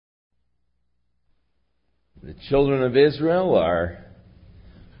The children of Israel are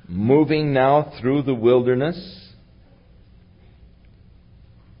moving now through the wilderness.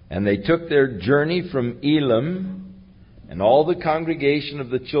 And they took their journey from Elim, and all the congregation of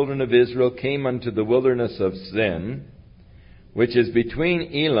the children of Israel came unto the wilderness of Sin, which is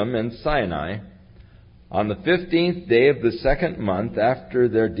between Elim and Sinai, on the 15th day of the second month after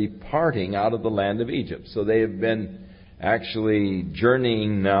their departing out of the land of Egypt. So they have been actually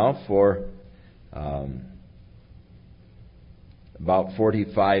journeying now for about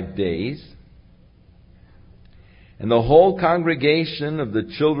 45 days. And the whole congregation of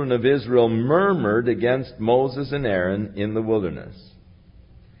the children of Israel murmured against Moses and Aaron in the wilderness.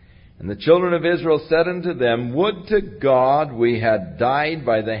 And the children of Israel said unto them, Would to God we had died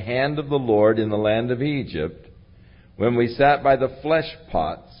by the hand of the Lord in the land of Egypt, when we sat by the flesh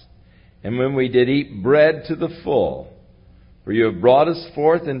pots, and when we did eat bread to the full. For you have brought us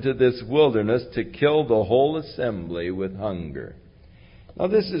forth into this wilderness to kill the whole assembly with hunger. Now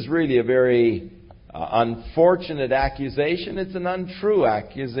this is really a very unfortunate accusation. It's an untrue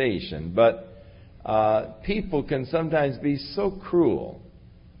accusation, but people can sometimes be so cruel.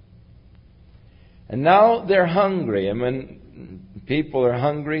 And now they're hungry, and when people are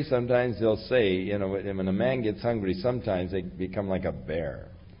hungry, sometimes they'll say, when a man gets hungry, sometimes they become like a bear.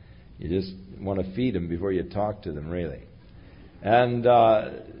 You just want to feed them before you talk to them, really. And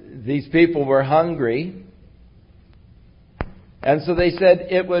these people were hungry. And so they said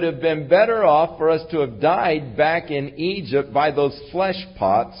it would have been better off for us to have died back in Egypt by those flesh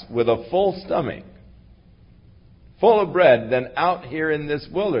pots with a full stomach, full of bread, than out here in this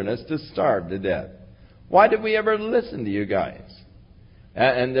wilderness to starve to death. Why did we ever listen to you guys?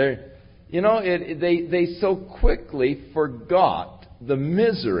 And they so quickly forgot the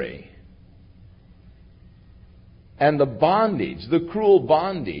misery and the bondage, the cruel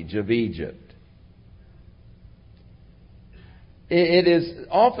bondage of Egypt. It is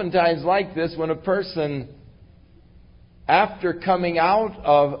oftentimes like this when a person, after coming out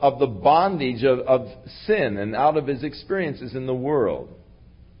of the bondage of sin and out of his experiences in the world,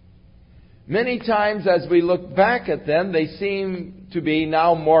 many times as we look back at them, they seem to be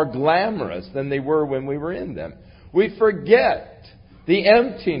now more glamorous than they were when we were in them. We forget the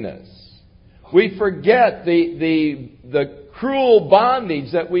emptiness. We forget the cruel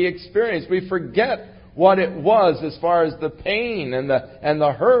bondage that we experienced. We forget what it was as far as the pain and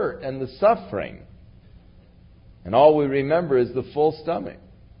the hurt and the suffering. And all we remember is the full stomach.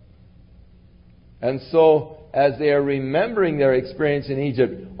 And so, as they are remembering their experience in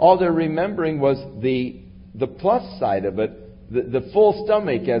Egypt, all they're remembering was the plus side of it, the full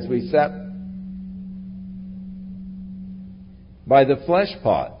stomach as we sat by the flesh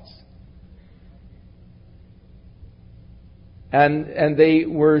pots. And they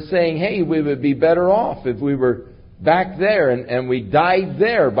were saying, hey, we would be better off if we were back there and we died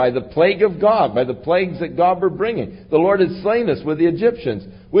there by the plague of God, by the plagues that God were bringing. The Lord had slain us with the Egyptians.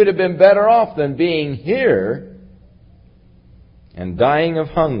 We'd have been better off than being here and dying of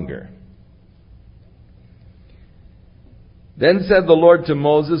hunger. Then said the Lord to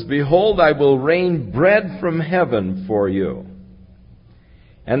Moses, Behold, I will rain bread from heaven for you.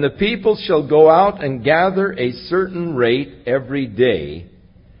 And the people shall go out and gather a certain rate every day,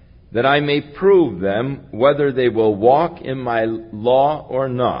 that I may prove them whether they will walk in my law or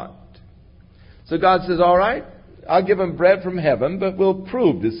not. So God says, all right, I'll give them bread from heaven, but we'll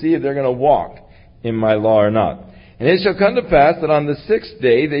prove to see if they're going to walk in my law or not. And it shall come to pass that on the 6th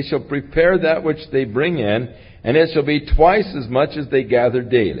day they shall prepare that which they bring in, and it shall be twice as much as they gather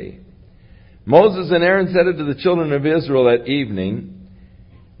daily. Moses and Aaron said unto the children of Israel at evening,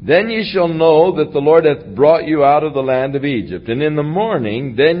 Then ye shall know that the Lord hath brought you out of the land of Egypt. And in the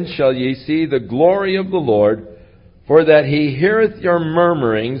morning then shall ye see the glory of the Lord, for that he heareth your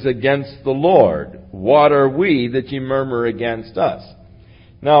murmurings against the Lord. What are we that ye murmur against us?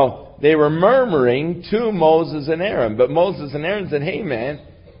 Now, they were murmuring to Moses and Aaron, but Moses and Aaron said, hey man,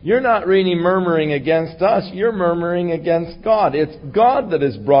 you're not really murmuring against us, you're murmuring against God. It's God that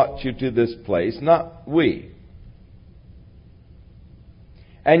has brought you to this place, not we.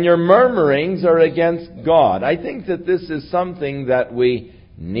 And your murmurings are against God. I think that this is something that we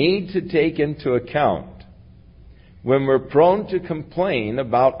need to take into account when we're prone to complain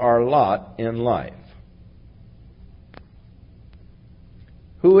about our lot in life.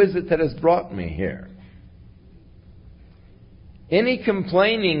 Who is it that has brought me here? Any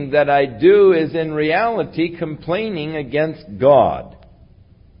complaining that I do is in reality complaining against God.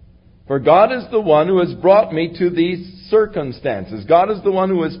 For God is the one who has brought me to these circumstances. God is the one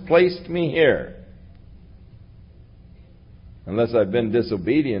who has placed me here. Unless I've been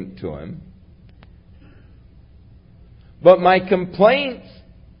disobedient to Him. But my complaints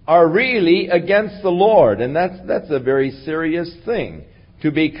are really against the Lord. And that's a very serious thing,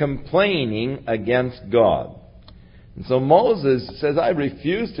 to be complaining against God. And so Moses says, I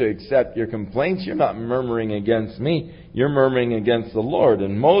refuse to accept your complaints. You're not murmuring against me. You're murmuring against the Lord.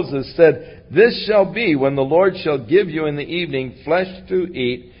 And Moses said, this shall be when the Lord shall give you in the evening flesh to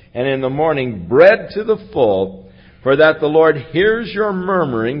eat, and in the morning bread to the full, for that the Lord hears your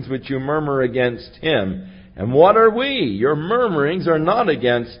murmurings which you murmur against Him. And what are we? Your murmurings are not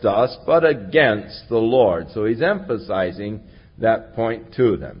against us, but against the Lord. So he's emphasizing that point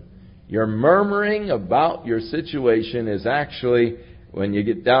to them. Your murmuring about your situation is actually, when you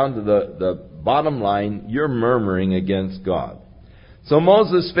get down to the bottom line, you're murmuring against God. So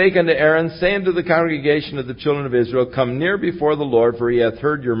Moses spake unto Aaron, saying to the congregation of the children of Israel, come near before the Lord, for He hath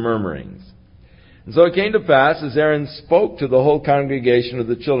heard your murmurings. And so it came to pass, as Aaron spoke to the whole congregation of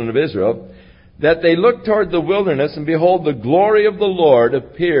the children of Israel, that they looked toward the wilderness, and behold, the glory of the Lord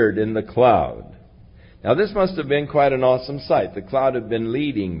appeared in the cloud. Now this must have been quite an awesome sight. The cloud had been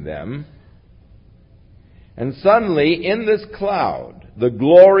leading them. And suddenly, in this cloud, the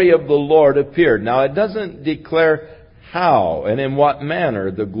glory of the Lord appeared. Now it doesn't declare how and in what manner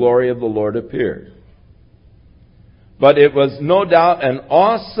the glory of the Lord appeared. But it was no doubt an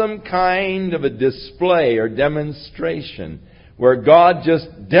awesome kind of a display or demonstration where God just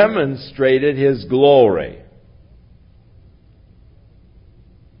demonstrated His glory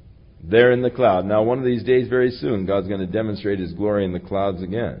there in the cloud. Now, one of these days, very soon, God's going to demonstrate His glory in the clouds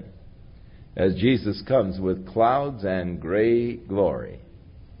again, as Jesus comes with clouds and great glory,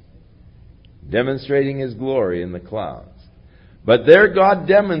 demonstrating His glory in the clouds. But there God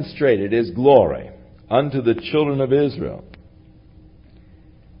demonstrated His glory unto the children of Israel.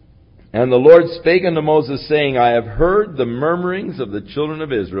 And the Lord spake unto Moses, saying, I have heard the murmurings of the children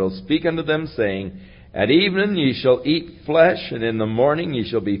of Israel. Speak unto them, saying, at evening ye shall eat flesh, and in the morning ye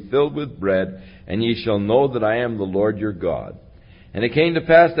shall be filled with bread, and ye shall know that I am the Lord your God. And it came to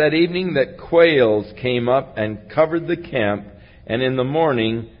pass that evening that quails came up and covered the camp, and in the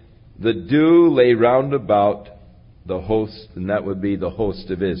morning the dew lay round about the host, and that would be the host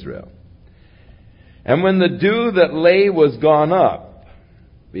of Israel. And when the dew that lay was gone up,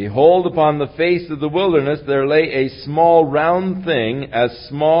 behold, upon the face of the wilderness there lay a small round thing, as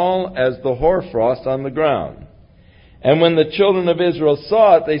small as the hoarfrost on the ground. And when the children of Israel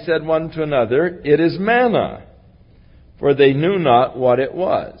saw it, they said one to another, it is manna, for they knew not what it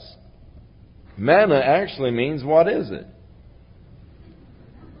was. Manna actually means, what is it?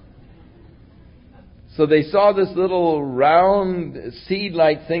 So they saw this little round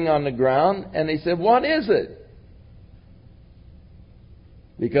seed-like thing on the ground, and they said, what is it?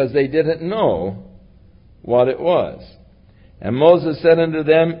 Because they didn't know what it was. And Moses said unto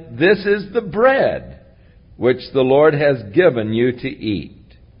them, this is the bread which the Lord has given you to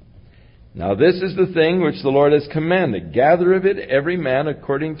eat. Now this is the thing which the Lord has commanded. Gather of it every man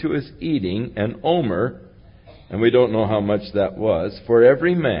according to his eating, an omer, and we don't know how much that was, for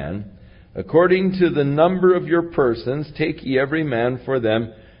every man, according to the number of your persons, take ye every man for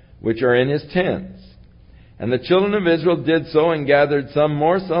them which are in his tents. And the children of Israel did so, and gathered some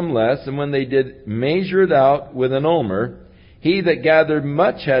more, some less. And when they did measure it out with an omer, he that gathered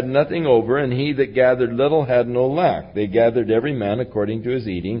much had nothing over, and he that gathered little had no lack. They gathered every man according to his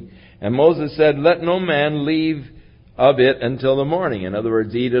eating. And Moses said, let no man leave of it until the morning. In other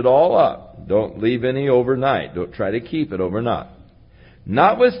words, eat it all up. Don't leave any overnight. Don't try to keep it overnight.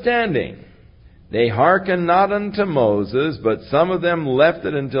 Notwithstanding, they hearkened not unto Moses, but some of them left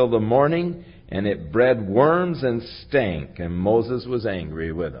it until the morning, and it bred worms and stank, and Moses was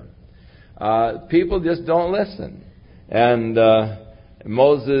angry with them. People just don't listen. And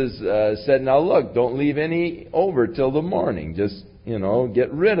Moses said, now look, don't leave any over till the morning. Just,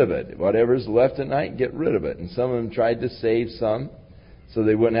 get rid of it. Whatever's left at night, get rid of it. And some of them tried to save some, so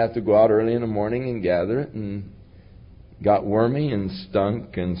they wouldn't have to go out early in the morning and gather it, and got wormy and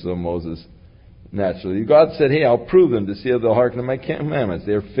stunk, and so Moses... naturally, God said, hey, I'll prove them to see if they'll hearken to my commandments.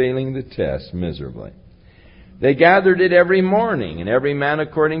 They're failing the test miserably. They gathered it every morning, and every man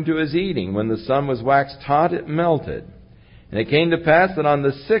according to his eating. When the sun was waxed hot, it melted. And it came to pass that on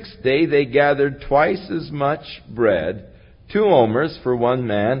the 6th day they gathered twice as much bread, 2 omers for one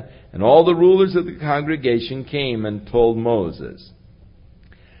man, and all the rulers of the congregation came and told Moses.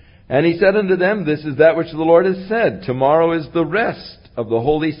 And he said unto them, this is that which the Lord has said. Tomorrow is the rest of the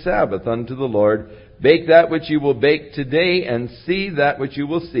holy Sabbath unto the Lord. Bake that which you will bake today, and seethe that which you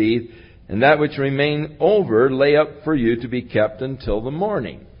will seethe, and that which remain over lay up for you to be kept until the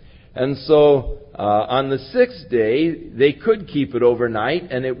morning. And so on the 6th day they could keep it overnight,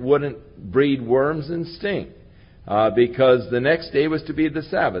 and it wouldn't breed worms and stink. because the next day was to be the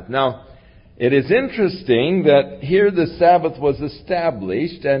Sabbath. Now, it is interesting that here the Sabbath was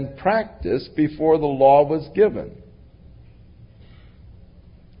established and practiced before the law was given.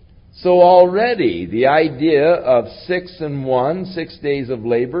 So already the idea of 6 and 1, 6 days of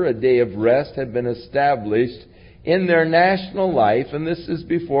labor, a day of rest, had been established in their national life, and this is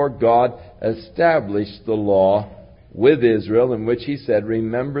before God established the law with Israel, in which He said,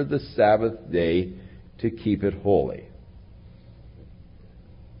 "Remember the Sabbath day to keep it holy."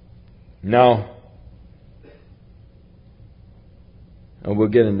 Now, and we'll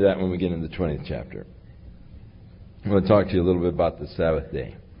get into that when we get into the 20th chapter. I'm going to talk to you a little bit about the Sabbath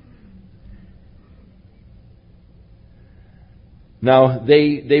day. Now,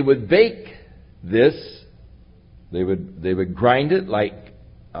 they would bake this. They would grind it like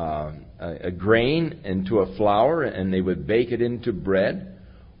a grain into a flour, and they would bake it into bread,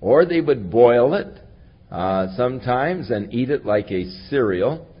 or they would boil it sometimes and eat it like a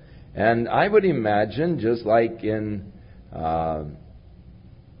cereal. And I would imagine, just like in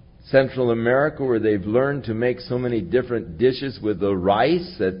Central America, where they've learned to make so many different dishes with the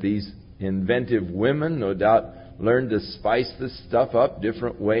rice, that these inventive women, no doubt, learned to spice this stuff up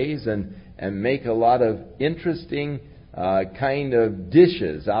different ways and make a lot of interesting kind of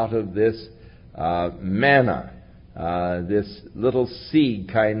dishes out of this manna, this little seed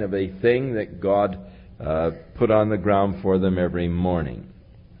kind of a thing that God put on the ground for them every morning.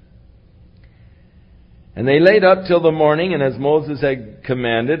 And they laid up till the morning, and as Moses had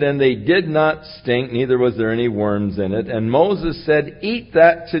commanded, and they did not stink, neither was there any worms in it. And Moses said, "Eat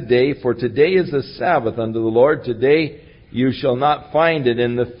that today, for today is a Sabbath unto the Lord. Today you shall not find it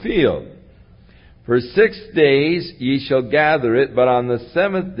in the field. For 6 days ye shall gather it, but on the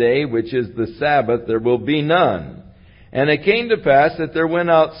 7th day, which is the Sabbath, there will be none." And it came to pass that there went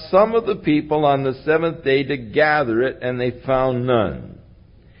out some of the people on the 7th day to gather it, and they found none.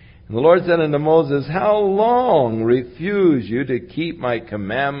 And the Lord said unto Moses, "How long refuse you to keep my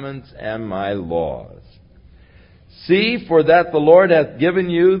commandments and my laws? See, for that the Lord hath given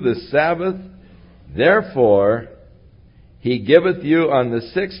you the Sabbath, therefore He giveth you on the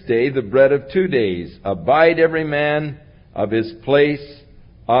 6th day the bread of 2 days. Abide every man of his place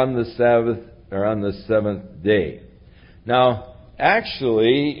on the Sabbath, or on the 7th day." Now,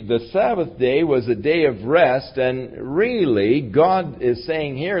 actually, the Sabbath day was a day of rest, and really, God is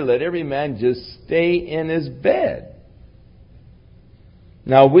saying here, let every man just stay in his bed.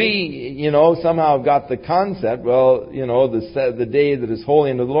 Now, we, somehow got the concept, the day that is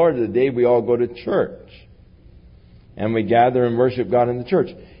holy unto the Lord is the day we all go to church. And we gather and worship God in the church.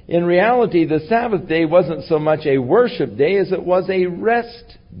 In reality, the Sabbath day wasn't so much a worship day as it was a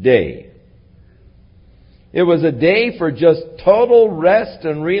rest day. It was a day for just total rest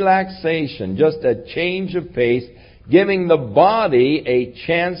and relaxation, just a change of pace, giving the body a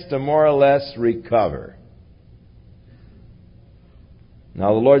chance to more or less recover.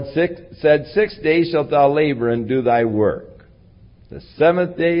 Now the Lord said, 6 days shalt thou labor and do thy work. The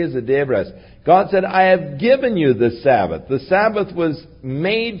 7th day is a day of rest. God said, "I have given you the Sabbath." The Sabbath was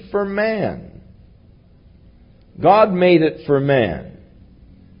made for man. God made it for man,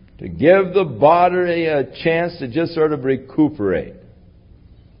 to give the body a chance to just sort of recuperate.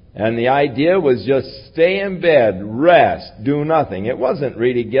 And the idea was just stay in bed, rest, do nothing. It wasn't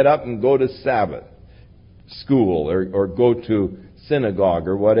really get up and go to Sabbath school or go to synagogue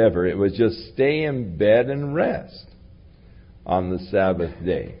or whatever. It was just stay in bed and rest on the Sabbath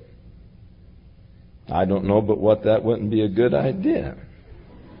day. I don't know but what that wouldn't be a good idea.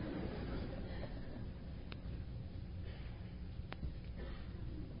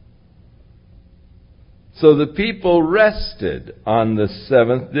 So the people rested on the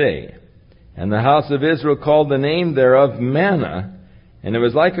 7th day. And the house of Israel called the name thereof manna. And it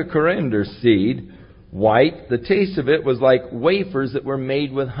was like a coriander seed, white. The taste of it was like wafers that were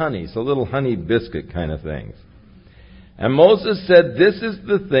made with honey. So little honey biscuit kind of things. And Moses said, "This is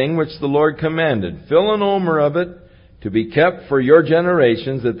the thing which the Lord commanded. Fill an omer of it to be kept for your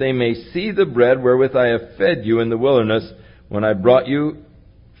generations, that they may see the bread wherewith I have fed you in the wilderness when I brought you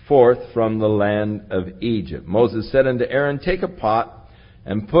forth from the land of Egypt." Moses said unto Aaron, "Take a pot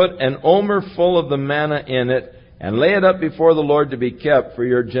and put an omer full of the manna in it, and lay it up before the Lord to be kept for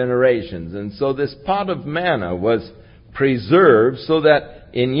your generations." And so this pot of manna was preserved so that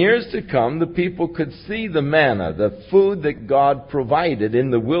in years to come the people could see the manna, the food that God provided in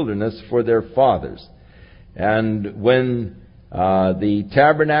the wilderness for their fathers. And when the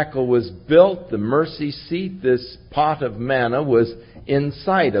tabernacle was built, the mercy seat, this pot of manna was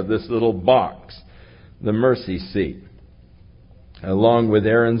inside of this little box, the mercy seat. along with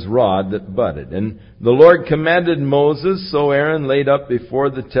Aaron's rod that budded. And the Lord commanded Moses, so Aaron laid up before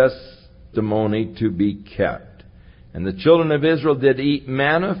the testimony to be kept. And the children of Israel did eat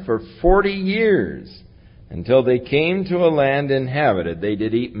manna for 40 years, until they came to a land inhabited. They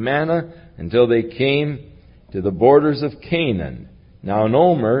did eat manna until they came to the borders of Canaan. Now an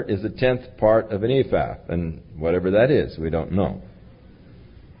omer is a 10th part of an ephah, and whatever that is, we don't know.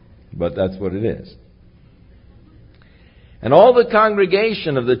 But that's what it is. And all the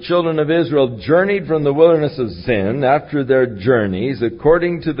congregation of the children of Israel journeyed from the wilderness of Zin after their journeys,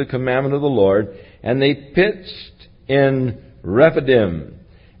 according to the commandment of the Lord, and they pitched in Rephidim,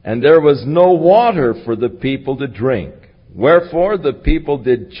 and there was no water for the people to drink. Wherefore the people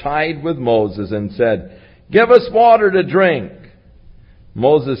did chide with Moses, and said, Give us water to drink.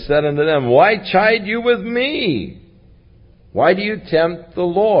 Moses said unto them, Why chide you with me? Why do you tempt the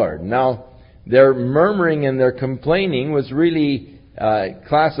Lord? Now, their murmuring and their complaining was really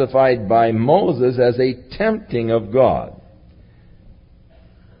classified by Moses as a tempting of God.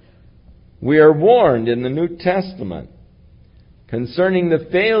 We are warned in the New Testament concerning the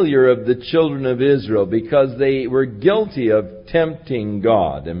failure of the children of Israel because they were guilty of tempting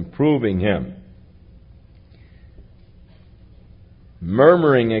God and proving Him,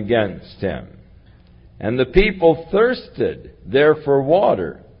 murmuring against Him. And the people thirsted there for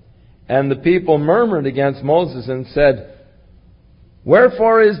water. And the people murmured against Moses and said,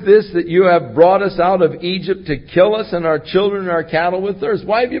 Wherefore is this that you have brought us out of Egypt to kill us and our children and our cattle with thirst?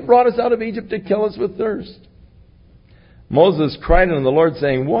 Why have you brought us out of Egypt to kill us with thirst? Moses cried unto the Lord,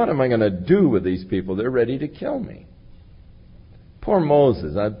 saying, What am I going to do with these people? They're ready to kill me. Poor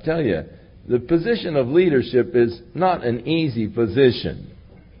Moses, I tell you, the position of leadership is not an easy position.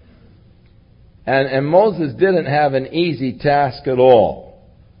 And Moses didn't have an easy task at all.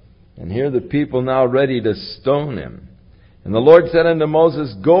 And here the people now ready to stone him. And the Lord said unto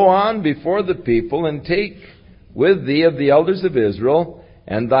Moses, Go on before the people, and take with thee of the elders of Israel,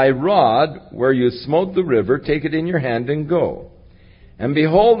 and thy rod, where you smote the river, take it in your hand, and go. And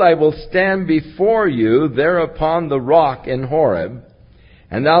behold, I will stand before you there upon the rock in Horeb,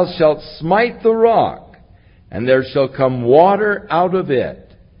 and thou shalt smite the rock, and there shall come water out of it,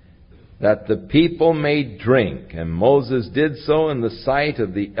 that the people may drink. And Moses did so in the sight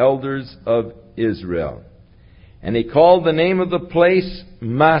of the elders of Israel. And he called the name of the place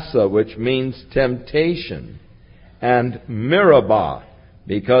Massah, which means temptation, and Meribah,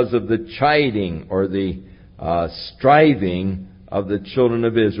 because of the chiding or the striving of the children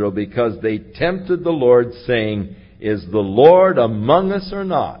of Israel, because they tempted the Lord, saying, Is the Lord among us or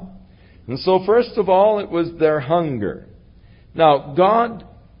not? And so first of all, it was their hunger. Now, God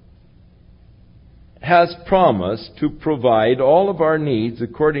has promised to provide all of our needs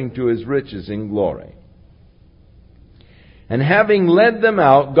according to His riches in glory. And having led them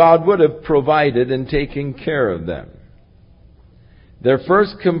out, God would have provided and taken care of them. Their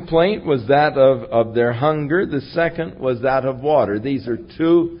first complaint was that of their hunger. The second was that of water. These are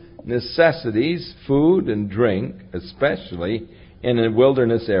two necessities, food and drink, especially in a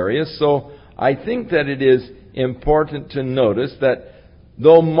wilderness area. So I think that it is important to notice that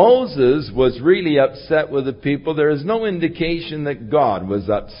though Moses was really upset with the people, there is no indication that God was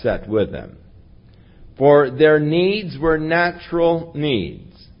upset with them. For their needs were natural needs.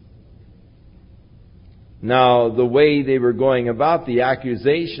 Now, the way they were going about, the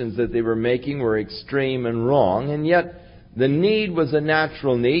accusations that they were making were extreme and wrong, and yet the need was a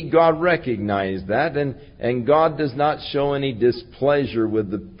natural need. God recognized that, and God does not show any displeasure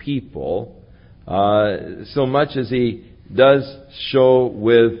with the people so much as He does show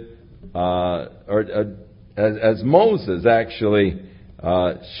with, as Moses actually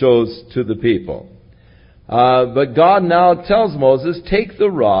shows to the people. But God now tells Moses, Take the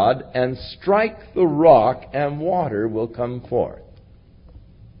rod and strike the rock, and water will come forth.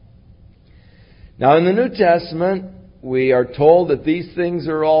 Now in the New Testament, we are told that these things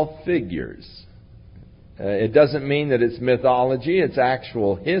are all figures. It doesn't mean that it's mythology, it's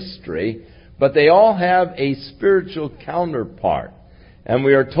actual history. But they all have a spiritual counterpart. And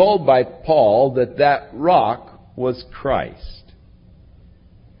we are told by Paul that that rock was Christ.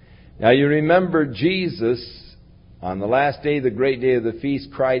 Now you remember Jesus, on the last day, the great day of the feast,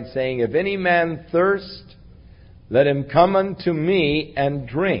 cried, saying, If any man thirst, let him come unto me and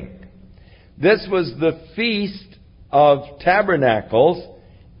drink. This was the Feast of Tabernacles,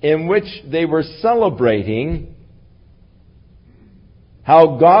 in which they were celebrating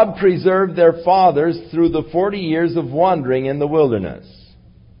how God preserved their fathers through the 40 years of wandering in the wilderness.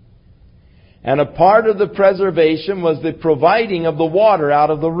 And a part of the preservation was the providing of the water out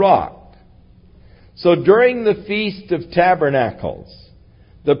of the rock. So during the Feast of Tabernacles,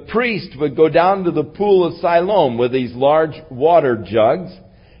 the priest would go down to the pool of Siloam with these large water jugs,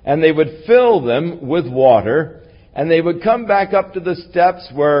 and they would fill them with water, and they would come back up to the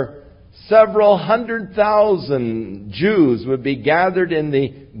steps where several 100,000 Jews would be gathered in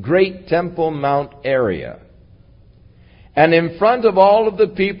the great Temple Mount area. And in front of all of the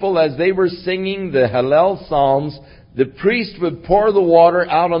people, as they were singing the Hallel Psalms, the priest would pour the water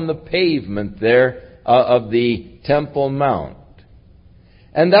out on the pavement there of the Temple Mount.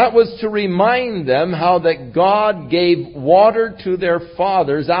 And that was to remind them how that God gave water to their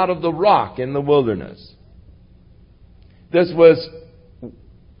fathers out of the rock in the wilderness. This was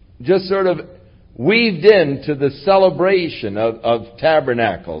just sort of weaved into the celebration of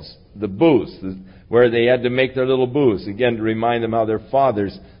tabernacles, the booths, where they had to make their little booths, again to remind them how their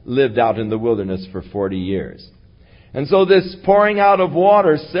fathers lived out in the wilderness for 40 years. And so this pouring out of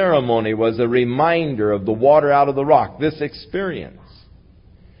water ceremony was a reminder of the water out of the rock, this experience.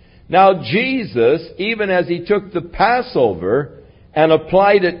 Now Jesus, even as He took the Passover and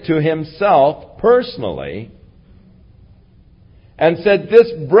applied it to Himself personally, and said,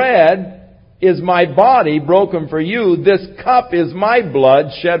 "This bread is my body broken for you. This cup is my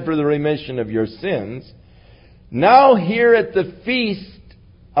blood shed for the remission of your sins." Now here at the Feast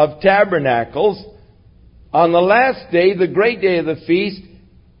of Tabernacles, on the last day, the great day of the feast,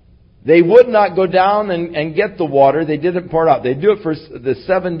 they would not go down and get the water. They didn't pour it out. They'd do it for the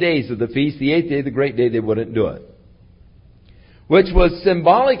 7 days of the feast. The 8th day, the great day, they wouldn't do it. Which was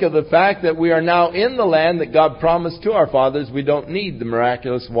symbolic of the fact that we are now in the land that God promised to our fathers. We don't need the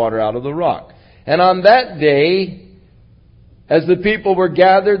miraculous water out of the rock. And on that day, as the people were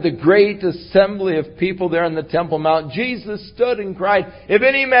gathered, the great assembly of people there on the Temple Mount, Jesus stood and cried, "If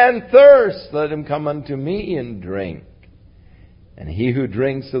any man thirst, let him come unto me and drink. And he who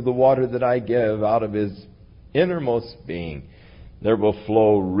drinks of the water that I give, out of his innermost being, there will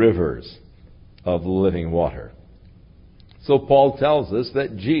flow rivers of living water." So Paul tells us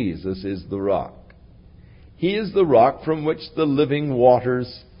that Jesus is the rock. He is the rock from which the living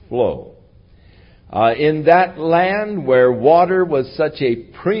waters flow. In that land where water was such a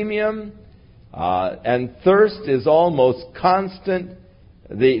premium and thirst is almost constant,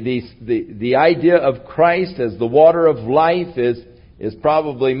 the idea of Christ as the water of life is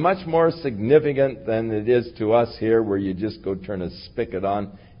probably much more significant than it is to us here, where you just go turn a spigot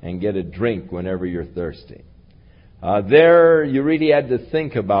on and get a drink whenever you're thirsty. There, you really had to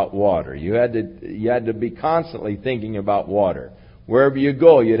think about water. You had to be constantly thinking about water. Wherever you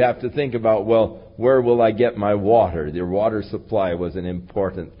go, you'd have to think about, well, where will I get my water? Your water supply was an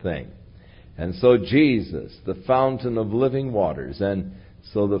important thing. And so Jesus, the fountain of living waters, and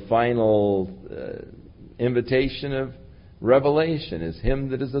so the final invitation of Revelation is, "Him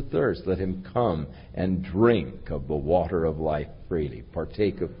that is athirst, let him come and drink of the water of life freely."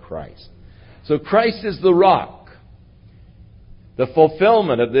 Partake of Christ. So Christ is the rock. The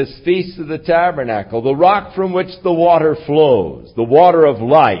fulfillment of this Feast of the Tabernacle, the rock from which the water flows, the water of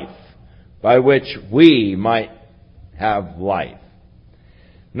life, by which we might have life.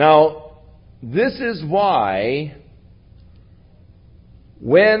 Now, this is why,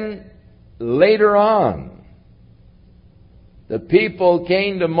 when later on the people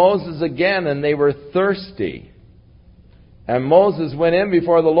came to Moses again and they were thirsty, and Moses went in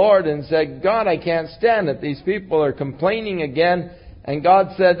before the Lord and said, "God, I can't stand it. These people are complaining again." And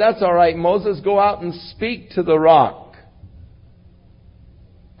God said, "That's all right, Moses, go out and speak to the rock,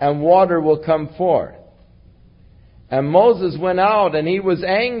 and water will come forth." And Moses went out and he was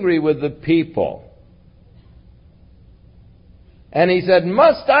angry with the people. And he said,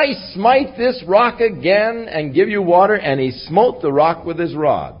 "Must I smite this rock again and give you water?" And he smote the rock with his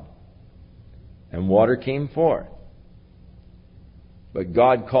rod, and water came forth. But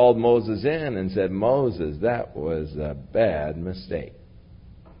God called Moses in and said, "Moses, that was a bad mistake.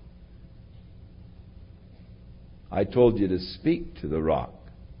 I told you to speak to the rock,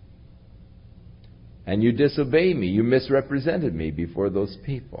 and you disobeyed me. You misrepresented me before those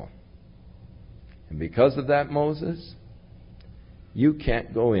people. And because of that, Moses, you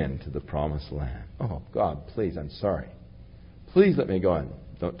can't go into the promised land." "Oh, God, please, I'm sorry. Please let me go in."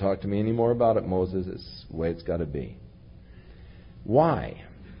 "Don't talk to me anymore about it, Moses. It's the way it's got to be." Why?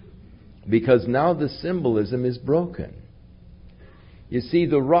 Because now the symbolism is broken. You see,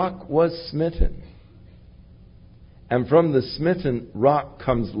 the rock was smitten. And from the smitten rock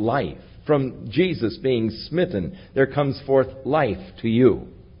comes life. From Jesus being smitten, there comes forth life to you.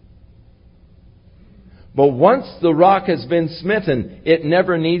 But once the rock has been smitten, it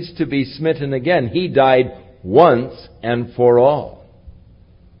never needs to be smitten again. He died once and for all.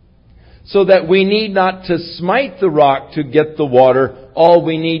 so that we need not to smite the rock to get the water. All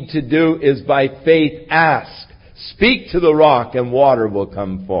we need to do is by faith ask. Speak to the rock and water will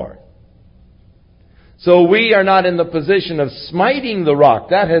come forth. So we are not in the position of smiting the rock.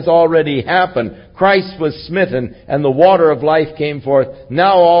 That has already happened. Christ was smitten and the water of life came forth.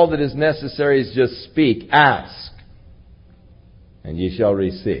 Now all that is necessary is just speak, ask, and ye shall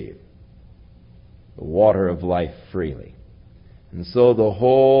receive the water of life freely. And so the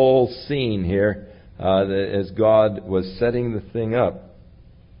whole scene here, as God was setting the thing up.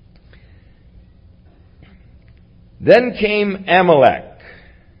 Then came Amalek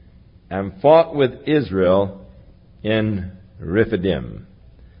and fought with Israel in Rephidim.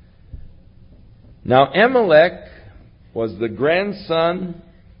 Now Amalek was the grandson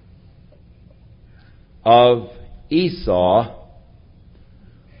of Esau,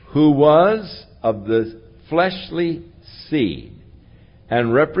 who was of the fleshly seed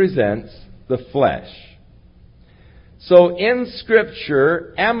and represents the flesh. So in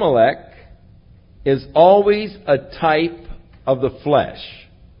Scripture, Amalek is always a type of the flesh.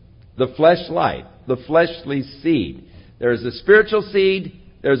 The flesh life, the fleshly seed. There's a spiritual seed,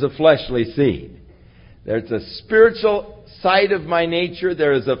 there's a fleshly seed. There's a spiritual side of my nature,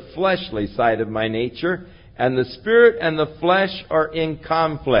 there is a fleshly side of my nature, and the spirit and the flesh are in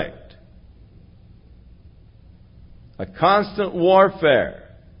conflict. A constant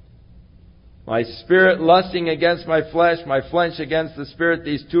warfare. My spirit lusting against my flesh against the spirit,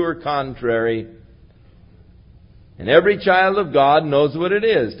 these two are contrary. And every child of God knows what it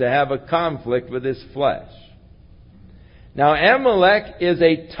is to have a conflict with his flesh. Now Amalek is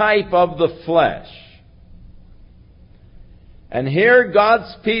a type of the flesh. And here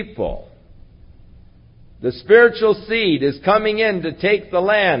God's people, the spiritual seed, is coming in to take the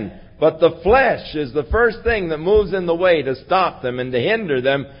land. But the flesh is the first thing that moves in the way to stop them and to hinder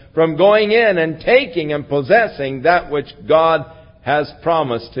them from going in and taking and possessing that which God has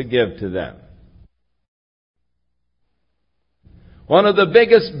promised to give to them. One of the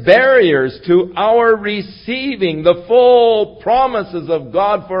biggest barriers to our receiving the full promises of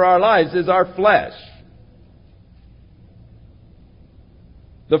God for our lives is our flesh.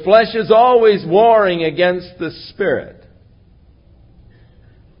 The flesh is always warring against the Spirit.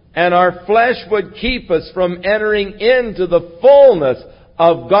 And our flesh would keep us from entering into the fullness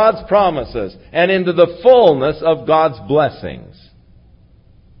of God's promises and into the fullness of God's blessings.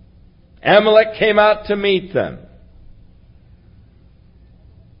 Amalek came out to meet them.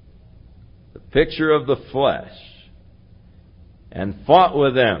 The picture of the flesh. And fought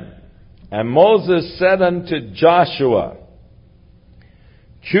with them. And Moses said unto Joshua,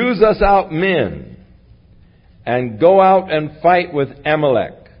 choose us out men, and go out and fight with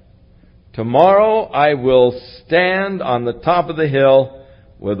Amalek. Tomorrow I will stand on the top of the hill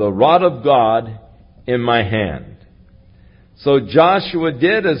with a rod of God in my hand. So Joshua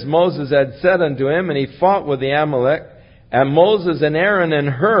did as Moses had said unto him, and he fought with the Amalek. And Moses and Aaron and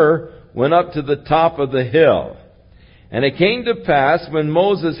Hur went up to the top of the hill. And it came to pass, when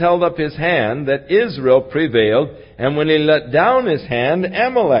Moses held up his hand, that Israel prevailed, and when he let down his hand,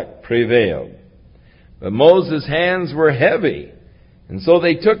 Amalek prevailed. But Moses' hands were heavy. And so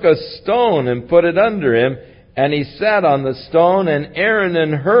they took a stone and put it under him, and he sat on the stone, and Aaron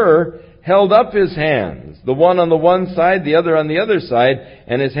and Hur held up his hands, the one on the one side, the other on the other side,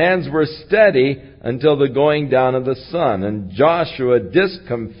 and his hands were steady until the going down of the sun. And Joshua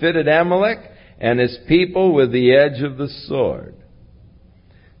discomfited Amalek and his people with the edge of the sword.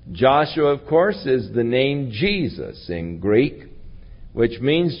 Joshua, of course, is the name Jesus in Greek, which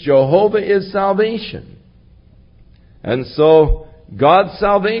means Jehovah is salvation. And so God's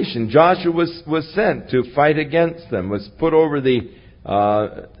salvation, Joshua was sent to fight against them, was put over the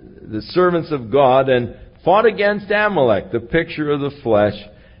servants of God and fought against Amalek, the picture of the flesh,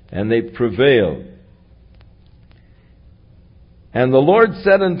 and they prevailed. And the Lord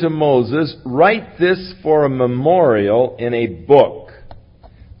said unto Moses, write this for a memorial in a book.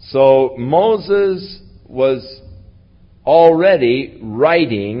 So Moses was already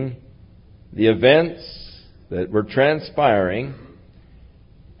writing the events that were transpiring,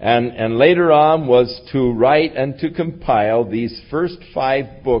 and later on was to write and to compile these first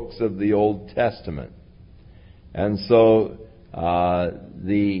 5 books of the Old Testament. And so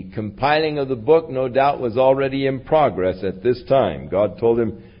the compiling of the book, no doubt, was already in progress at this time. God told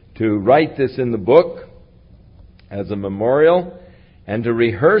him to write this in the book as a memorial and to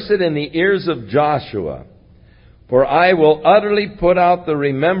rehearse it in the ears of Joshua. For I will utterly put out the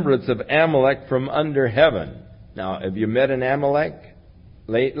remembrance of Amalek from under heaven. Now, have you met an Amalek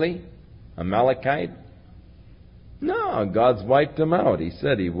lately? Amalekite? No, God's wiped them out. He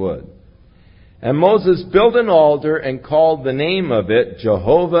said He would. And Moses built an altar and called the name of it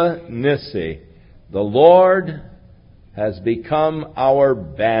Jehovah Nissi. The Lord has become our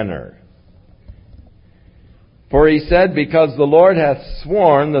banner. For he said, because the Lord hath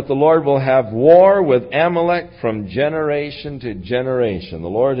sworn that the Lord will have war with Amalek from generation to generation. The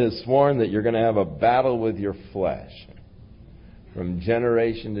Lord has sworn that you're going to have a battle with your flesh from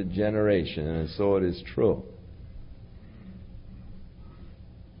generation to generation. And so it is true.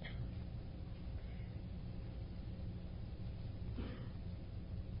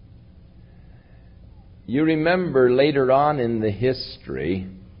 You remember later on in the history,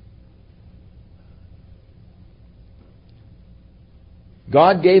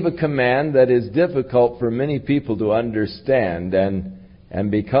 God gave a command that is difficult for many people to understand,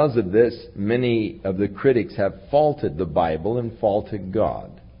 and because of this, many of the critics have faulted the Bible and faulted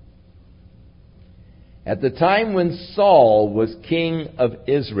God. At the time when Saul was king of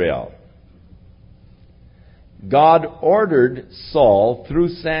Israel, God ordered Saul through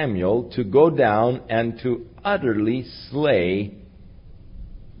Samuel to go down and to utterly slay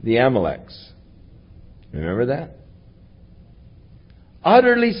the Amaleks. Remember that?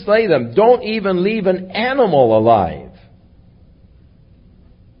 Utterly slay them. Don't even leave an animal alive.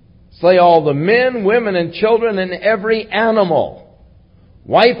 Slay all the men, women, and children and every animal.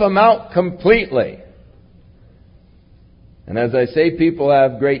 Wipe them out completely. And as I say, people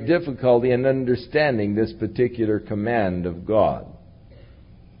have great difficulty in understanding this particular command of God.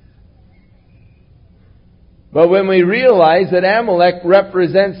 But when we realize that Amalek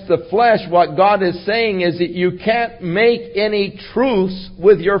represents the flesh, what God is saying is that you can't make any truce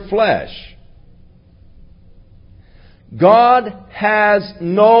with your flesh. God has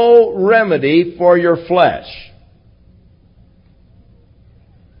no remedy for your flesh.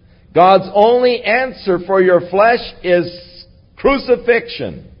 God's only answer for your flesh is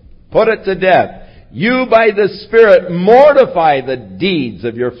crucifixion. Put it to death. You, by the Spirit, mortify the deeds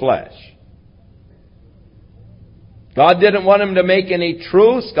of your flesh. God didn't want him to make any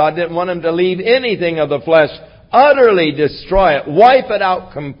truce. God didn't want him to leave anything of the flesh. Utterly destroy it. Wipe it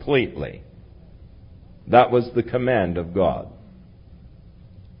out completely. That was the command of God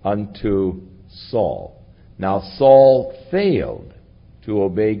unto Saul. Now Saul failed to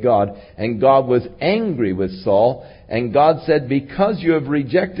obey God, and God was angry with Saul, and God said, because you have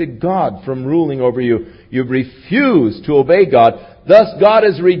rejected God from ruling over you, you've refused to obey God, thus God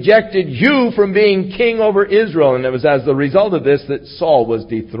has rejected you from being king over Israel. And it was as the result of this that Saul was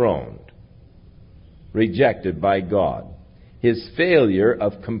dethroned, rejected by God. His failure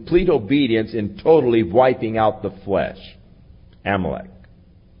of complete obedience in totally wiping out the flesh. Amalek.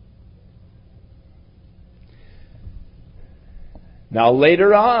 Now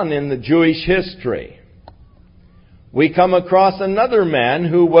later on in the Jewish history, we come across another man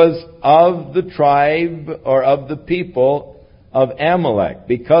who was of the tribe or of the people of Amalek.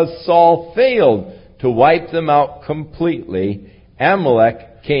 Because Saul failed to wipe them out completely,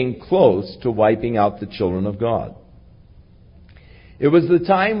 Amalek came close to wiping out the children of God. It was the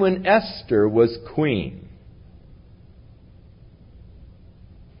time when Esther was queen.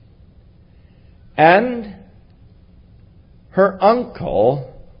 And her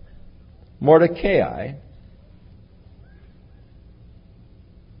uncle, Mordecai,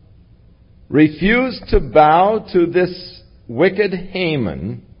 refused to bow to this wicked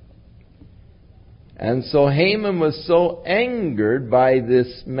Haman. And so Haman was so angered by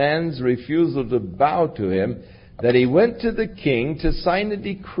this man's refusal to bow to him that he went to the king to sign a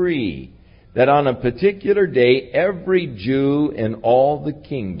decree that on a particular day every Jew in all the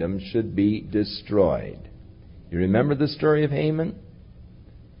kingdom should be destroyed. You remember the story of Haman?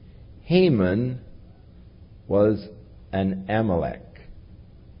 Haman was an Amalek.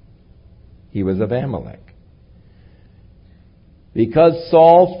 He was of Amalek. Because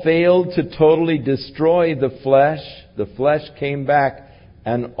Saul failed to totally destroy the flesh came back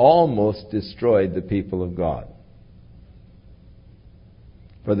and almost destroyed the people of God.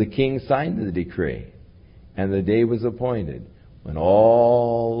 For the king signed the decree, and the day was appointed when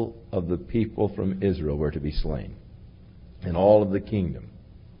all of the people from Israel were to be slain, and all of the kingdom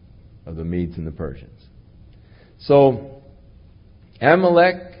of the Medes and the Persians. So,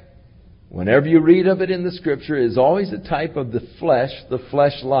 Amalek, whenever you read of it in the Scripture, is always a type of the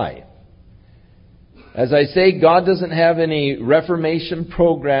flesh life. As I say, God doesn't have any reformation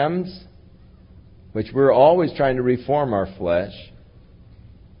programs, which we're always trying to reform our flesh.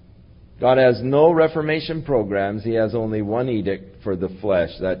 God has no reformation programs. He has only one edict for the flesh.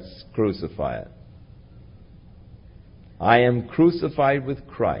 That's crucify it. I am crucified with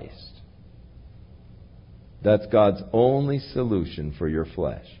Christ. That's God's only solution for your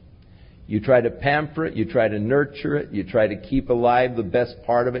flesh. You try to pamper it. You try to nurture it. You try to keep alive the best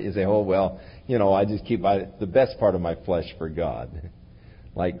part of it. You say, oh, well, I just keep the best part of my flesh for God.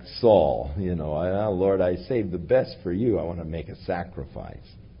 Like Saul, Lord, I saved the best for you. I want to make a sacrifice.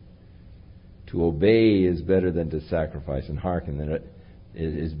 To obey is better than to sacrifice, and hearken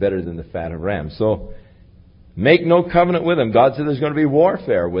is better than the fat of rams. So, make no covenant with him. God said there's going to be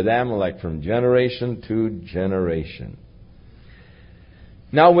warfare with Amalek from generation to generation.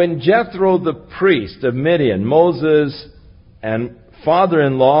 Now, when Jethro, the priest of Midian, Moses' and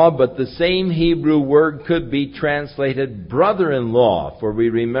father-in-law, but the same Hebrew word could be translated brother-in-law, for we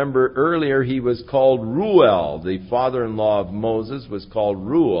remember earlier he was called Reuel. The father-in-law of Moses was called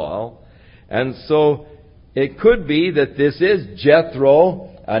Reuel. And so it could be that this is Jethro,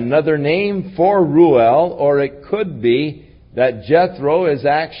 another name for Reuel, or it could be that Jethro is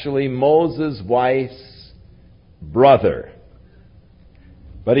actually Moses' wife's brother.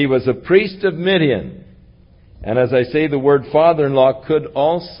 But he was a priest of Midian. And as I say, the word father-in-law could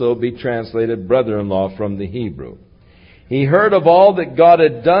also be translated brother-in-law from the Hebrew. He heard of all that God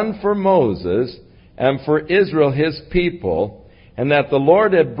had done for Moses and for Israel his people, and that the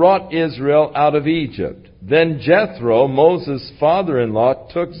Lord had brought Israel out of Egypt. Then Jethro, Moses' father-in-law,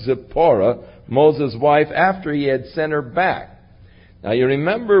 took Zipporah, Moses' wife, after he had sent her back. Now you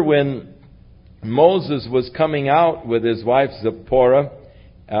remember when Moses was coming out with his wife Zipporah,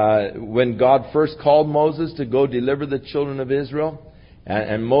 when God first called Moses to go deliver the children of Israel,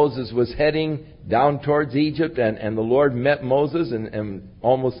 and Moses was heading down towards Egypt, and the Lord met Moses and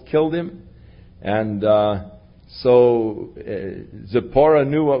almost killed him. And so Zipporah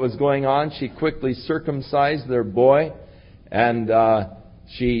knew what was going on. She quickly circumcised their boy, and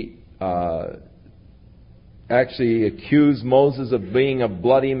she actually accused Moses of being a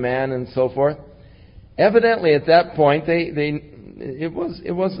bloody man and so forth. Evidently, at that point, it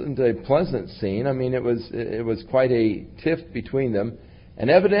wasn't a pleasant scene. I mean, it was quite a tiff between them. And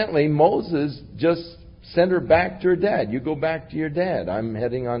evidently, Moses just sent her back to her dad. You go back to your dad. I'm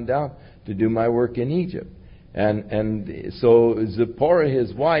heading on down to do my work in Egypt. And so Zipporah,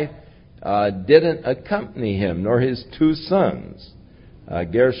 his wife, didn't accompany him, nor his two sons,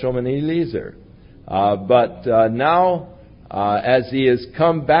 Gershom and Eliezer. But now, as he has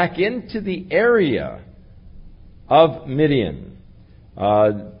come back into the area of Midian,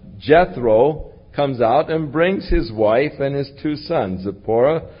 Jethro comes out and brings his wife and his two sons,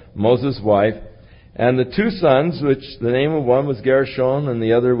 Zipporah, Moses' wife, and the two sons, which the name of one was Gershon and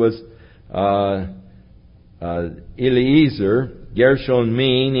the other was Eliezer. Gershon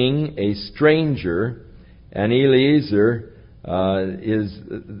meaning a stranger, and Eliezer is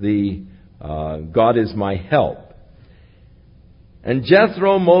the God is my help. And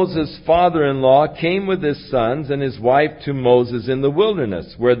Jethro, Moses' father-in-law, came with his sons and his wife to Moses in the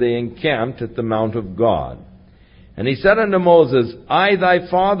wilderness, where they encamped at the mount of God. And he said unto Moses, I, thy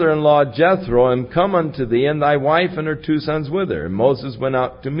father-in-law Jethro, am come unto thee, and thy wife and her two sons with her. And Moses went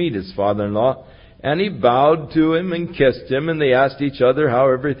out to meet his father-in-law, and he bowed to him and kissed him, and they asked each other how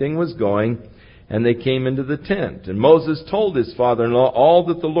everything was going, and they came into the tent. And Moses told his father-in-law all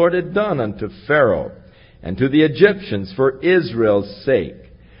that the Lord had done unto Pharaoh and to the Egyptians for Israel's sake,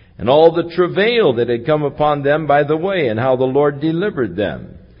 and all the travail that had come upon them by the way, and how the Lord delivered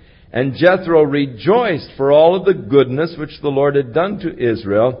them. And Jethro rejoiced for all of the goodness which the Lord had done to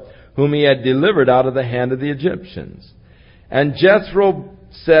Israel, whom he had delivered out of the hand of the Egyptians. And Jethro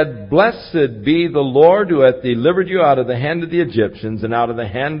said, Blessed be the Lord, who hath delivered you out of the hand of the Egyptians, and out of the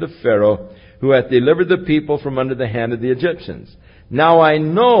hand of Pharaoh, who hath delivered the people from under the hand of the Egyptians. Now I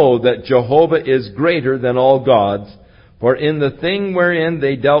know that Jehovah is greater than all gods, for in the thing wherein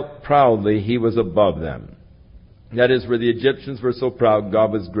they dealt proudly, he was above them. That is, where the Egyptians were so proud,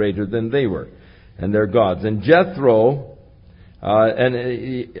 God was greater than they were, and their gods. And Jethro,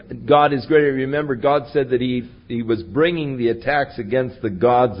 God is greater. Remember, God said that he was bringing the attacks against the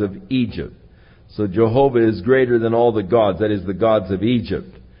gods of Egypt. So Jehovah is greater than all the gods, that is, the gods of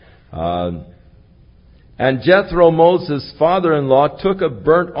Egypt. And Jethro, Moses' father-in-law, took a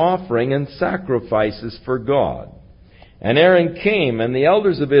burnt offering and sacrifices for God. And Aaron came, and the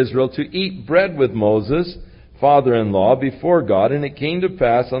elders of Israel, to eat bread with Moses, father-in-law, before God. And it came to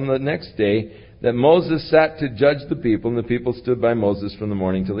pass on the next day that Moses sat to judge the people, and the people stood by Moses from the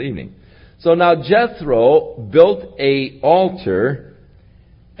morning till evening. So now Jethro built an altar,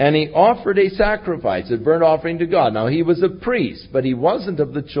 and he offered a sacrifice, a burnt offering to God. Now he was a priest, but he wasn't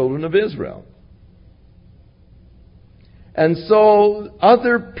of the children of Israel. And so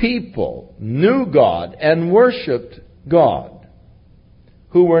other people knew God and worshipped God,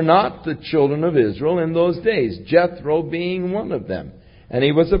 who were not the children of Israel in those days, Jethro being one of them. and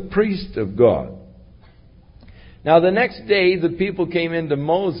he was a priest of God. Now the next day the people came into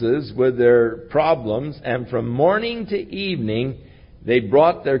Moses with their problems, and from morning to evening they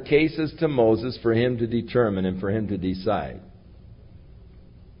brought their cases to Moses for him to determine and for him to decide.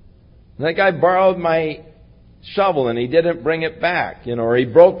 That guy borrowed my shovel and he didn't bring it back, or he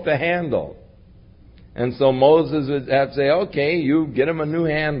broke the handle. And so Moses would have to say, okay, you get him a new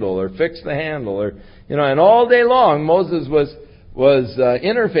handle or fix the handle, and all day long Moses was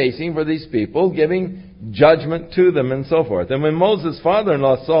interfacing for these people, giving judgment to them and so forth. And when Moses'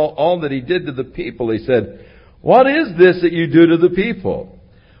 father-in-law saw all that he did to the people, he said, "What is this that you do to the people?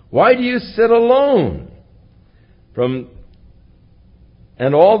 Why do you sit alone?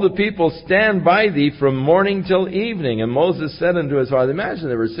 And all the people stand by thee from morning till evening." And Moses said unto his father, imagine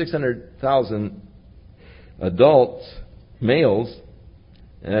there were 600,000 adults, males,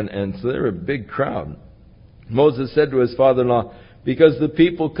 and so they were a big crowd. Moses said to his father-in-law, "Because the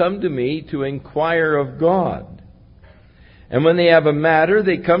people come to me to inquire of God. And when they have a matter,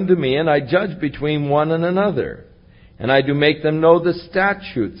 they come to me, and I judge between one and another. And I do make them know the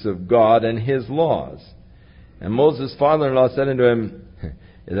statutes of God and His laws." And Moses' father-in-law said unto him,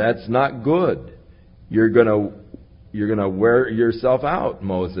 "That's not good. You're going to wear yourself out,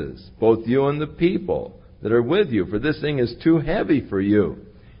 Moses, both you and the people that are with you, for this thing is too heavy for you.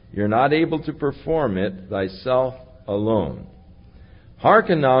 You're not able to perform it thyself alone.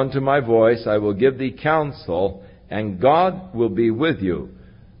 Hearken now unto my voice, I will give thee counsel, and God will be with you.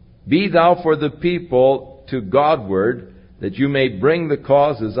 Be thou for the people to Godward, that you may bring the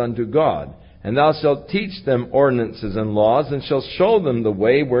causes unto God. And thou shalt teach them ordinances and laws, and shalt show them the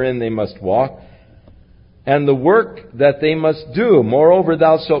way wherein they must walk, and the work that they must do. Moreover,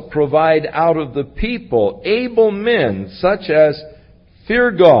 thou shalt provide out of the people able men, such as fear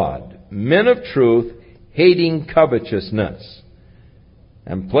God, men of truth, hating covetousness,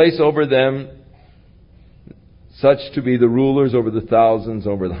 and place over them such to be the rulers over the thousands,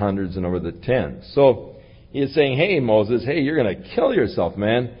 over the hundreds, and over the tens." So he is saying, hey, Moses, you're going to kill yourself,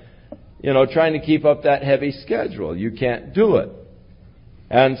 man. Trying to keep up that heavy schedule. You can't do it.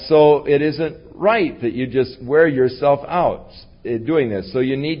 And so it isn't right that you just wear yourself out doing this. So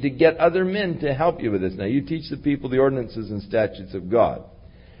you need to get other men to help you with this. Now you teach the people the ordinances and statutes of God.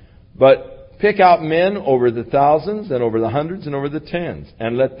 But pick out men over the thousands and over the hundreds and over the tens,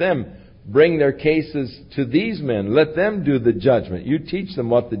 and let them bring their cases to these men. Let them do the judgment. You teach them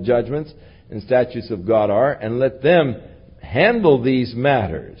what the judgments and statutes of God are, and let them handle these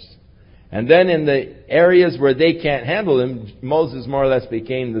matters. And then in the areas where they can't handle them, Moses more or less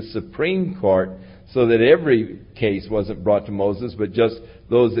became the Supreme Court, so that every case wasn't brought to Moses, but just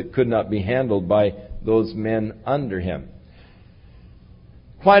those that could not be handled by those men under him.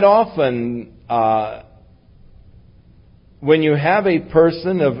 Quite often, when you have a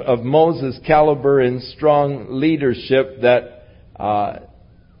person of Moses' caliber in strong leadership, that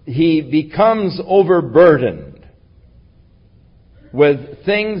he becomes overburdened with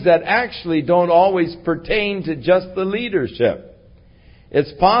things that actually don't always pertain to just the leadership.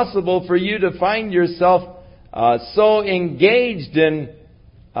 It's possible for you to find yourself so engaged in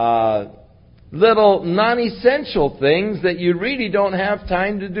little non-essential things that you really don't have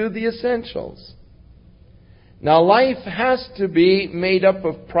time to do the essentials. Now, life has to be made up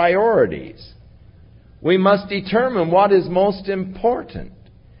of priorities. We must determine what is most important.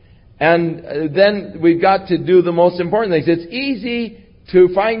 And then we've got to do the most important things. It's easy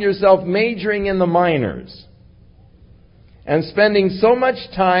to find yourself majoring in the minors and spending so much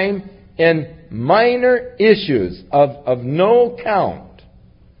time in minor issues of no count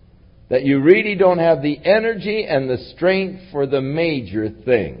that you really don't have the energy and the strength for the major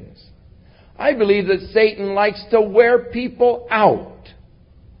things. I believe that Satan likes to wear people out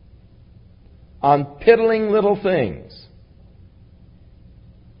on piddling little things.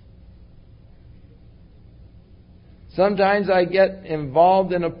 Sometimes I get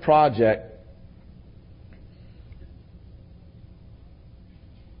involved in a project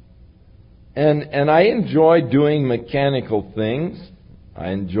and I enjoy doing mechanical things.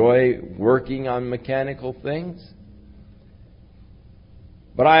 I enjoy working on mechanical things.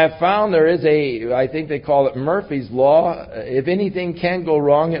 But I have found there is I think they call it Murphy's Law. If anything can go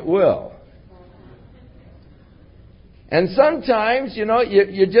wrong, it will. And sometimes,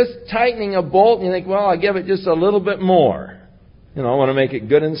 you're just tightening a bolt and you think, well, I'll give it just a little bit more. I want to make it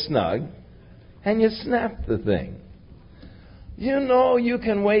good and snug. And you snap the thing. You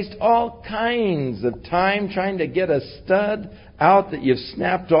can waste all kinds of time trying to get a stud out that you've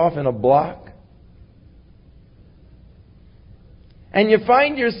snapped off in a block. And you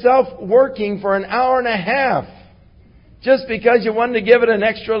find yourself working for an hour and a half just because you wanted to give it an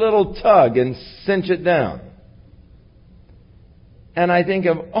extra little tug and cinch it down. And I think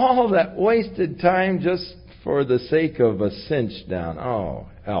of all that wasted time just for the sake of a cinch down. Oh,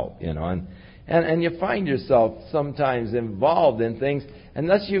 help, And you find yourself sometimes involved in things, and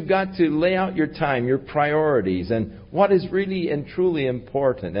thus you've got to lay out your time, your priorities, and what is really and truly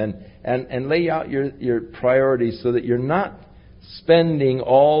important, and lay out your priorities so that you're not spending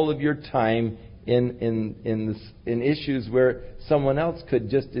all of your time in issues where someone else could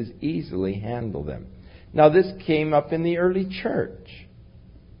just as easily handle them. Now, this came up in the early church.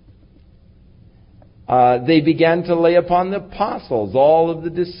 They began to lay upon the apostles all of the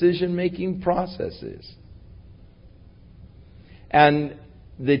decision-making processes. And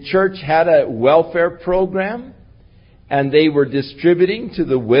the church had a welfare program, and they were distributing to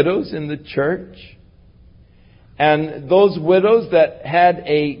the widows in the church. And those widows that had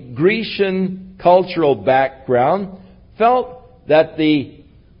a Grecian cultural background felt that the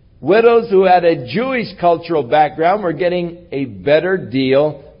widows who had a Jewish cultural background were getting a better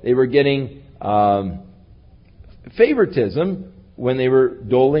deal. They were getting favoritism when they were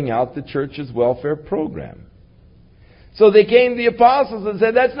doling out the church's welfare program. So they came to the apostles and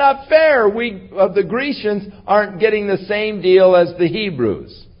said, that's not fair. We of the Grecians aren't getting the same deal as the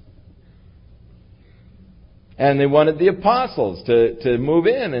Hebrews. And they wanted the apostles to move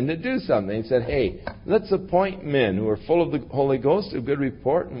in and to do something. They said, hey, let's appoint men who are full of the Holy Ghost, of good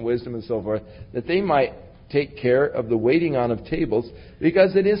report and wisdom and so forth, that they might take care of the waiting on of tables,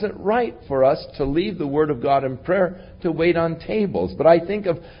 because it isn't right for us to leave the Word of God in prayer to wait on tables. But I think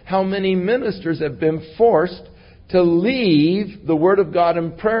of how many ministers have been forced to leave the Word of God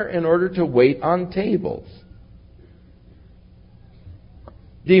in prayer in order to wait on tables.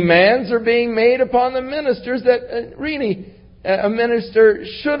 Demands are being made upon the ministers that really a minister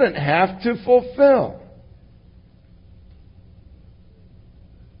shouldn't have to fulfill.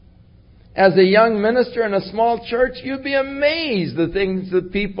 As a young minister in a small church, you'd be amazed the things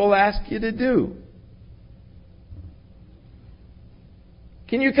that people ask you to do.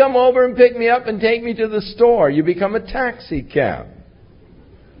 Can you come over and pick me up and take me to the store? You become a taxi cab.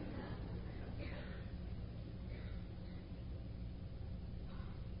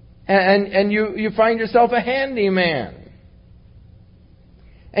 And you find yourself a handyman.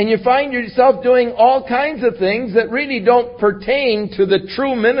 And you find yourself doing all kinds of things that really don't pertain to the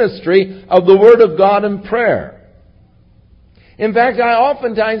true ministry of the Word of God and prayer. In fact, I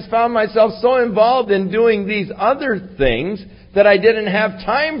oftentimes found myself so involved in doing these other things that I didn't have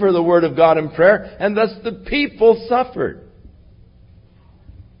time for the Word of God and prayer, and thus the people suffered.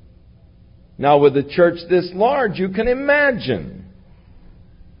 Now, with a church this large, you can imagine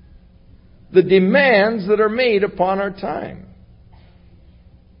the demands that are made upon our time.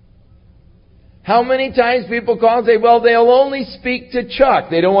 How many times people call and say, well, they'll only speak to Chuck.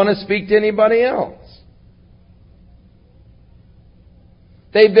 They don't want to speak to anybody else.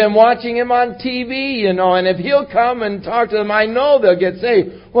 They've been watching him on TV, and if he'll come and talk to them, I know they'll get saved.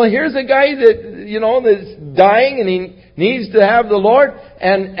 Well, here's a guy that, that's dying and he needs to have the Lord,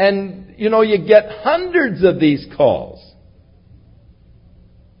 and you get hundreds of these calls.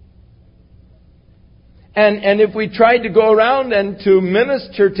 And if we tried to go around and to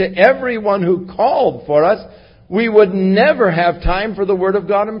minister to everyone who called for us, we would never have time for the Word of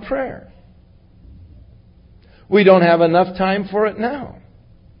God and prayer. We don't have enough time for it now.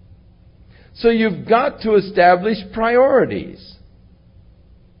 So you've got to establish priorities.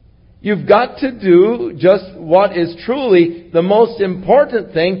 You've got to do just what is truly the most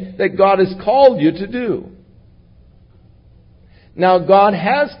important thing that God has called you to do. Now, God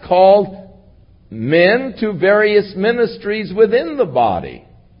has called men to various ministries within the body.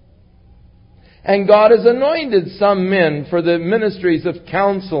 And God has anointed some men for the ministries of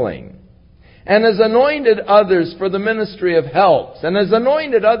counseling, and has anointed others for the ministry of helps, and has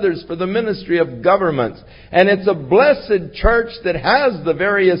anointed others for the ministry of governments. And it's a blessed church that has the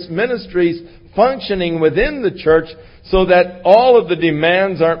various ministries functioning within the church so that all of the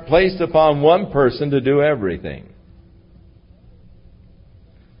demands aren't placed upon one person to do everything.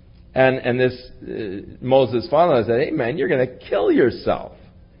 And this Moses finally said, hey man, you're going to kill yourself.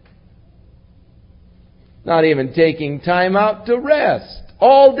 Not even taking time out to rest.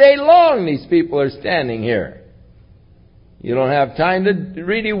 All day long these people are standing here. You don't have time to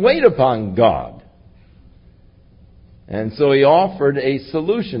really wait upon God. And so he offered a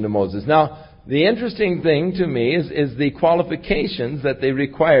solution to Moses. Now, the interesting thing to me is the qualifications that they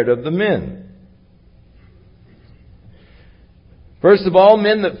required of the men. First of all,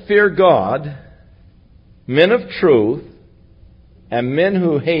 men that fear God, men of truth, and men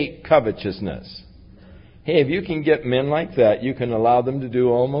who hate covetousness. Hey, if you can get men like that, you can allow them to do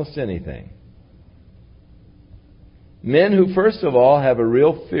almost anything. Men who, first of all, have a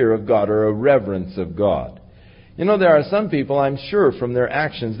real fear of God or a reverence of God. You know, there are some people, I'm sure, from their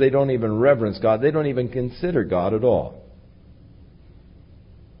actions, they don't even reverence God. They don't even consider God at all.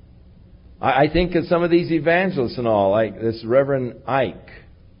 I think of some of these evangelists and all, like this Reverend Ike.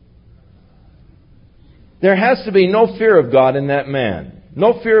 There has to be no fear of God in that man.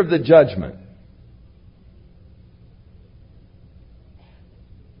 No fear of the judgment.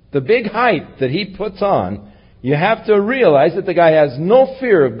 The big hype that he puts on, you have to realize that the guy has no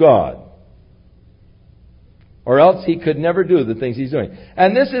fear of God. Or else he could never do the things he's doing.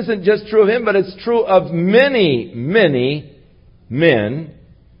 And this isn't just true of him, but it's true of many, many men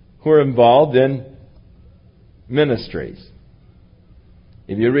who are involved in ministries.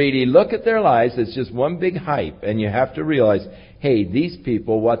 If you really look at their lives, it's just one big hype, and you have to realize, hey, these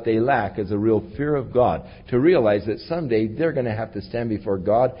people, what they lack is a real fear of God. To realize that someday they're going to have to stand before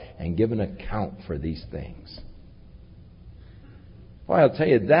God and give an account for these things. Well, I'll tell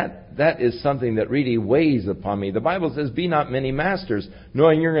you, that is something that really weighs upon me. The Bible says, be not many masters,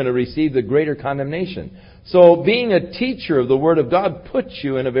 knowing you're going to receive the greater condemnation. So being a teacher of the Word of God puts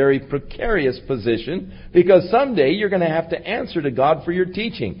you in a very precarious position, because someday you're going to have to answer to God for your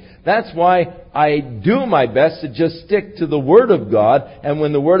teaching. That's why I do my best to just stick to the Word of God, and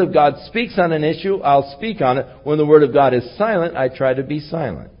when the Word of God speaks on an issue, I'll speak on it. When the Word of God is silent, I try to be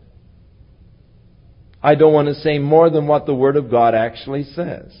silent. I don't want to say more than what the Word of God actually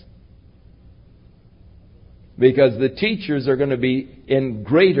says. Because the teachers are going to be in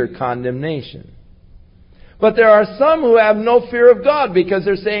greater condemnation. But there are some who have no fear of God because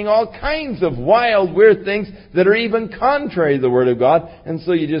they're saying all kinds of wild, weird things that are even contrary to the Word of God. And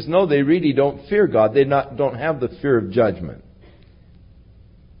so you just know they really don't fear God. They don't have the fear of judgment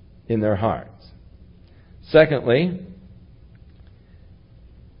in their hearts. Secondly,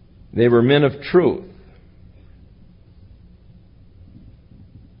 they were men of truth.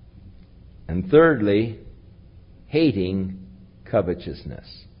 And thirdly, hating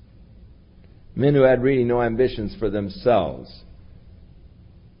covetousness. Men who had really no ambitions for themselves.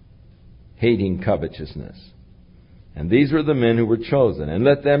 Hating covetousness. And these were the men who were chosen. And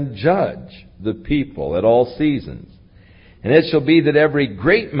let them judge the people at all seasons. And it shall be that every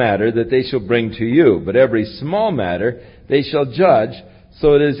great matter that they shall bring to you, but every small matter they shall judge,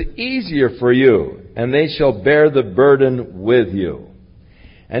 so it is easier for you, and they shall bear the burden with you.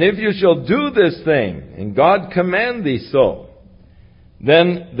 And if you shall do this thing, and God command thee so,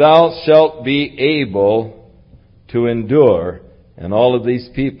 then thou shalt be able to endure, and all of these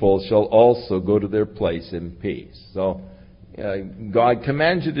people shall also go to their place in peace. So, God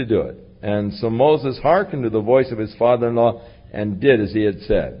commands you to do it. And so Moses hearkened to the voice of his father-in-law and did as he had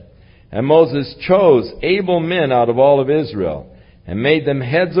said. And Moses chose able men out of all of Israel and made them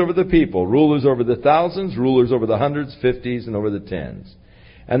heads over the people, rulers over the thousands, rulers over the hundreds, fifties, and over the tens.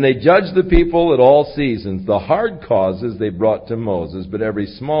 And they judged the people at all seasons. The hard causes they brought to Moses, but every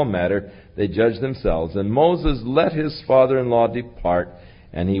small matter they judged themselves. And Moses let his father-in-law depart,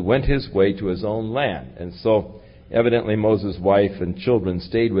 and he went his way to his own land. And so, evidently Moses' wife and children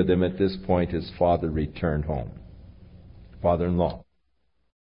stayed with him at this point. His father returned home. Father-in-law.